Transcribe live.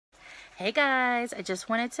Hey guys, I just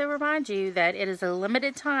wanted to remind you that it is a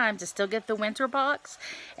limited time to still get the winter box.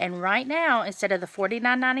 And right now, instead of the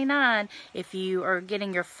 $49.99, if you are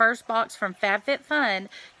getting your first box from FabFitFun,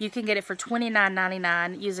 you can get it for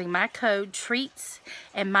 $29.99 using my code TREATS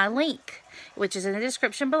and my link, which is in the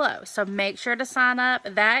description below. So make sure to sign up.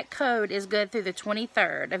 That code is good through the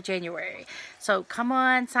 23rd of January. So come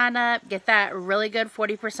on, sign up, get that really good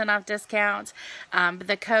 40% off discount.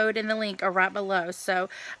 The code and the link are right below. So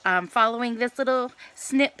following this little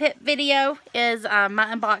snippet video is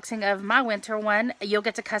my unboxing of my winter one. You'll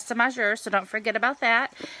get to customize yours, so don't forget about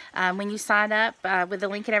that. When you sign up with the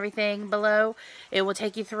link and everything below, it will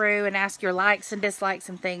take you through and ask your likes and dislikes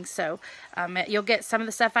and things. So you'll get some of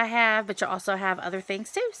the stuff I have, but you'll also have other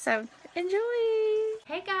things too. So enjoy!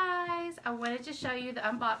 Hey guys, I wanted to show you the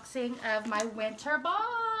unboxing of my winter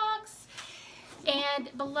box. And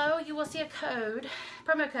below you will see a code,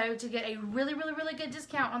 promo code, to get a really good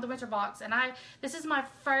discount on the winter box. And this is my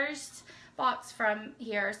first box from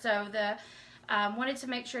here, so wanted to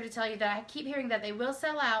make sure to tell you that I keep hearing that they will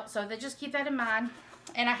sell out, so just keep that in mind.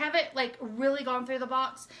 And I haven't like really gone through the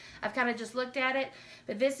box. I've kind of just looked at it,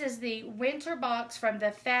 but this is the winter box from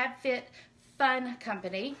the FabFitFun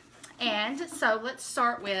company. And so let's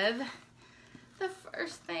start with the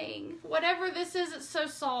first thing. Whatever this is, it's so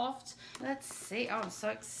soft. Let's see. Oh, I'm so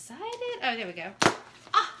excited. Oh, there we go.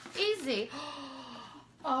 Ah, easy.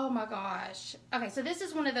 Oh my gosh. Okay, so this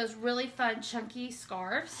is one of those really fun chunky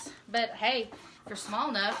scarves. But hey, if you're small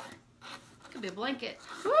enough, it could be a blanket.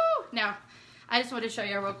 Woo! Now, I just want to show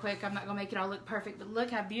you real quick. I'm not going to make it all look perfect, but look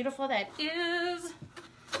how beautiful that is.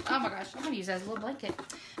 Oh my gosh, I'm going to use that as a little blanket.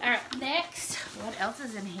 Alright, next, what else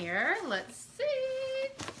is in here? Let's see.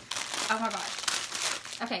 Oh my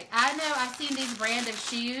gosh. Okay, I know I've seen these brand of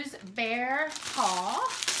shoes, Bear Paw.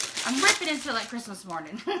 I'm ripping into it like Christmas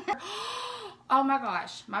morning. Oh my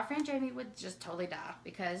gosh, my friend Jamie would just totally die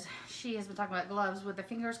because she has been talking about gloves with the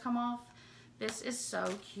fingers come off. This is so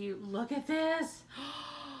cute. Look at this.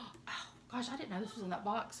 Oh gosh, I didn't know this was in that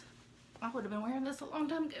box. I would have been wearing this a long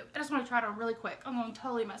time ago. I just want to try it on really quick. I'm going to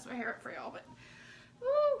totally mess my hair up for y'all, but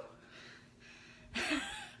woo.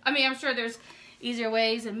 I mean, I'm sure there's easier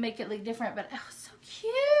ways and make it look different, but oh, so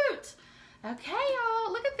cute. Okay,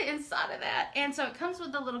 y'all, look at the inside of that. And so it comes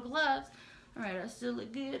with the little gloves. All right, I still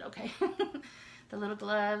look good. Okay. The little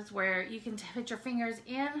gloves where you can put your fingers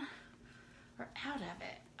in or out of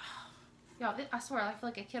it. Oh, y'all, I swear I feel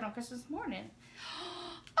like a kid on Christmas morning.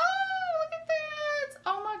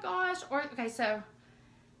 Oh my gosh. Or okay, so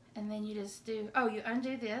and then you just do, oh, you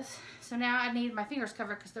undo this. So now I need my fingers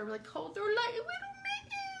covered because they're really cold. They're like little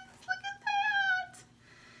mittens. Look at that.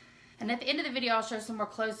 And at the end of the video I'll show some more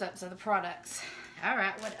close-ups of the products.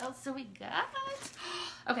 Alright, what else do we got?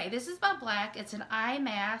 Okay, this is by Black. It's an eye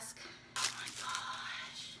mask. Oh my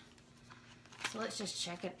gosh. So let's just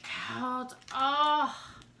check it out. Oh,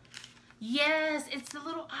 yes, it's the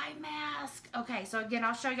little eye mask. Okay, so again,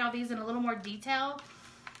 I'll show y'all these in a little more detail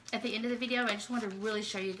at the end of the video. I just wanted to really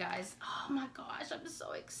show you guys. Oh my gosh, I'm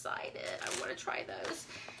so excited. I want to try those.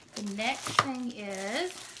 The next thing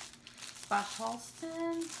is by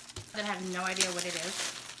Halston. I have no idea what it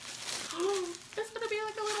is. It's going to be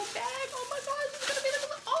like a little bag. Oh my gosh, it's going to be like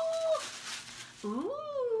a little,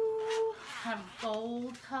 ooh, have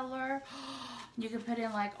gold color. You can put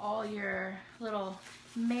in like all your little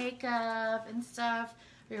makeup and stuff,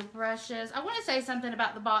 your brushes. I want to say something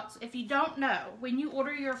about the box. If you don't know, when you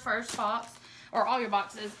order your first box or all your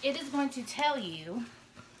boxes, it is going to tell you,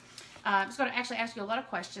 it's going to actually ask you a lot of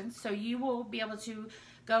questions. So you will be able to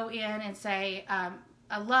go in and say,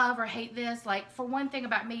 I love or hate this. Like, for one thing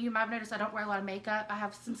about me, you might have noticed I don't wear a lot of makeup. I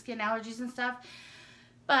have some skin allergies and stuff.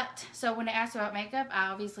 But, so when it asks about makeup, I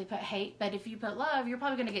obviously put hate. But if you put love, you're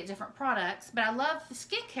probably going to get different products. But I love the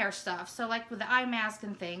skincare stuff. So, like with the eye mask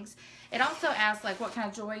and things, it also asks, like, what kind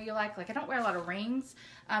of jewelry you like. Like, I don't wear a lot of rings.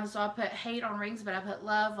 So I put hate on rings, but I put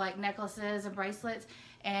love, like necklaces and bracelets.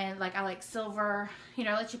 And, like, I like silver. You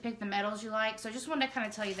know, let you pick the metals you like. So I just wanted to kind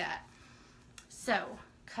of tell you that. So,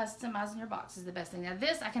 customizing your box is the best thing. Now,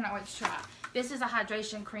 this I cannot wait to try. This is a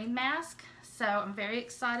hydration cream mask. So I'm very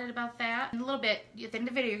excited about that. In a little bit, at the end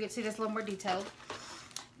of the video, you get to see this a little more detailed.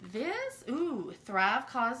 This, ooh, Thrive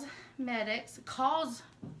Cosmetics.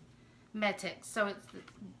 So it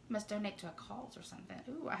must donate to a cause or something.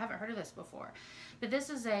 Ooh, I haven't heard of this before. But this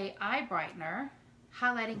is a eye brightener,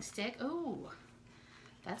 highlighting stick. Ooh,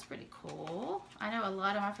 that's pretty cool. I know a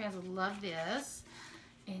lot of my fans would love this.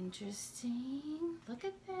 Interesting. Look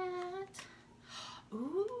at that.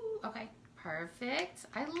 Ooh, okay. Perfect.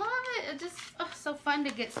 I love it. It's just so fun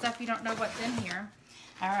to get stuff you don't know what's in here.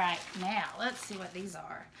 All right, now let's see what these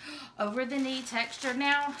are. Over the knee texture.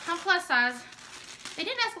 Now, I'm plus size. They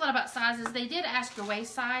didn't ask a lot about sizes. They did ask your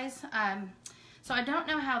waist size. So I don't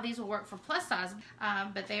know how these will work for plus size,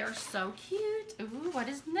 but they are so cute. Ooh, what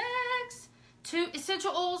is next? 2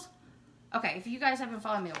 essential oils. Okay, if you guys have been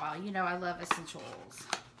following me a while, you know I love essential oils.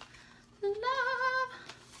 Love.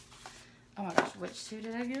 Oh my gosh, which 2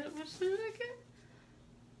 did I get? Which 2 did I get?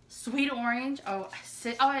 Sweet orange. Oh,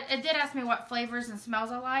 it did ask me what flavors and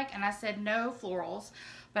smells I like, and I said no florals,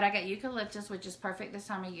 but I got eucalyptus, which is perfect this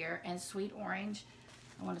time of year, and sweet orange.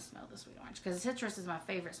 I want to smell the sweet orange because citrus is my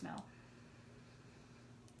favorite smell.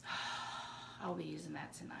 I'll be using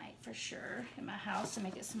that tonight for sure in my house to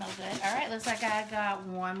make it smell good. All right, looks like I got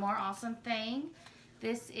one more awesome thing.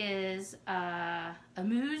 This is a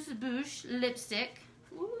Amuse Bouche lipstick.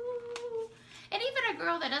 Ooh. And even a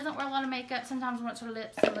girl that doesn't wear a lot of makeup sometimes wants her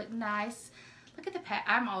lips to look nice. Look at the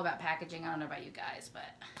I'm all about packaging. I don't know about you guys, but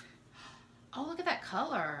oh, look at that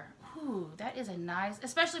color. Ooh, that is a nice,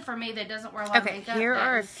 especially for me that doesn't wear a lot of makeup. Here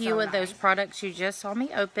are a few of those products you just saw me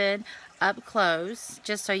open up close,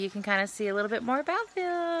 just so you can kind of see a little bit more about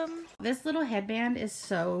them. This little headband is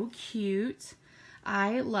so cute.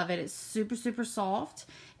 I love it. It's super, super soft.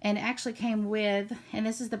 And it actually came with, and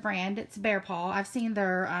this is the brand, it's Bear Paw. I've seen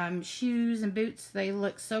their shoes and boots. They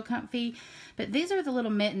look so comfy. But these are the little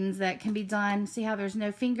mittens that can be done. See how there's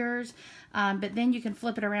no fingers? But then you can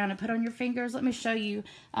flip it around and put on your fingers. Let me show you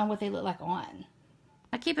what they look like on.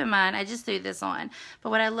 Now keep in mind, I just threw this on. But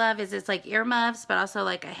what I love is it's like earmuffs, but also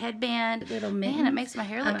like a headband. Little mittens. Man, it makes my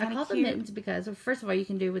hair look kind of cute. I call them mittens because, well, first of all, you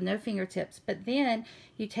can do with no fingertips. But then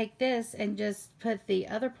you take this and just put the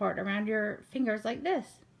other part around your fingers like this.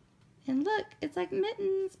 And look, it's like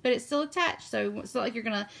mittens, but it's still attached, so it's not like you're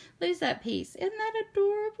going to lose that piece. Isn't that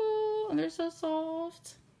adorable? And they're so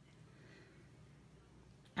soft.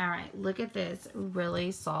 All right, look at this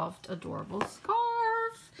really soft, adorable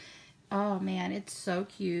scarf. Oh, man, it's so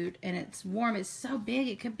cute, and it's warm. It's so big.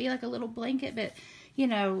 It could be like a little blanket, but, you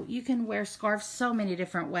know, you can wear scarves so many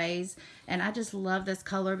different ways, and I just love this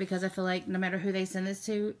color because I feel like no matter who they send this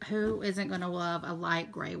to, who isn't going to love a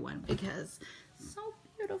light gray one because it's so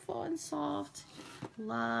beautiful and soft.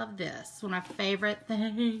 Love this. One of my favorite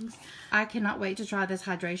things. I cannot wait to try this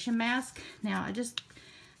hydration mask. Now, I just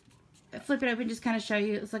flip it open, just kind of show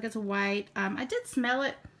you. It's like it's white. I did smell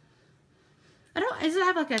it. It doesn't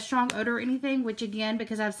have like a strong odor or anything, which again,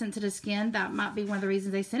 because I have sensitive skin, that might be one of the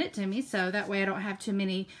reasons they sent it to me. So that way I don't have too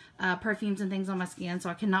many perfumes and things on my skin.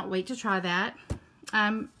 So I cannot wait to try that.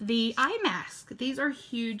 The eye mask. These are a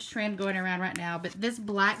huge trend going around right now, but this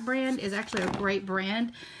black brand is actually a great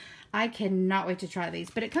brand. I cannot wait to try these,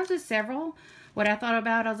 but it comes with several. What I thought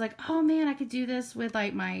about, I was like, oh man, I could do this with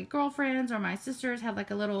like my girlfriends or my sisters, have like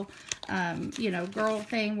a little, you know, girl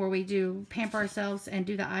thing where we do pamper ourselves and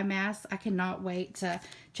do the eye mask. I cannot wait to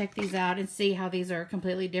check these out and see how these are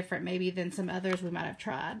completely different maybe than some others we might have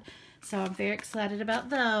tried. So I'm very excited about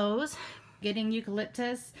those. Getting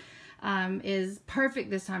eucalyptus is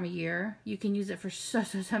perfect this time of year. You can use it for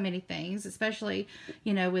so many things, especially,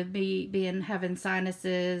 you know, with me having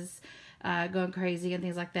sinuses, going crazy and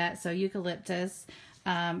things like that. So eucalyptus.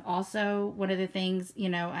 Also, one of the things, you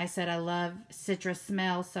know, I said I love citrus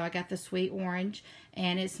smells, so I got the sweet orange,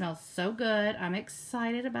 and it smells so good. I'm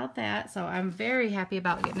excited about that. So I'm very happy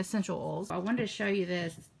about getting essential oils. I wanted to show you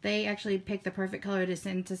this. They actually picked the perfect color to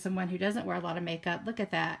send to someone who doesn't wear a lot of makeup. Look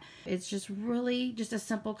at that. It's just really just a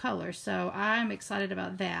simple color. So I'm excited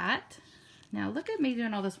about that. Now look at me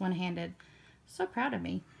doing all this one-handed. So proud of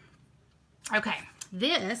me. Okay,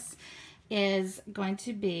 this is going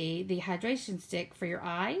to be the hydration stick for your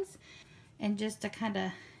eyes. And just to kind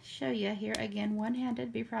of show you here again,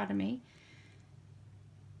 one-handed, be proud of me.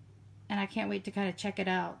 And I can't wait to kind of check it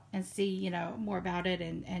out and see, you know, more about it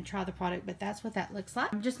and try the product. But that's what that looks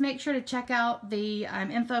like. Just make sure to check out the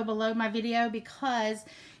info below my video because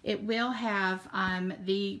it will have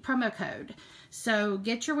the promo code. So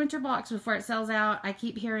get your winter box before it sells out. I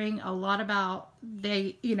keep hearing a lot about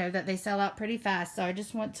that they sell out pretty fast. So I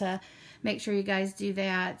just want to make sure you guys do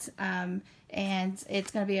that. And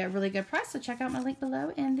it's going to be a really good price. So check out my link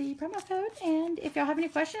below and the promo code. And if y'all have any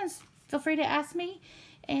questions, feel free to ask me.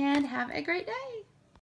 And have a great day.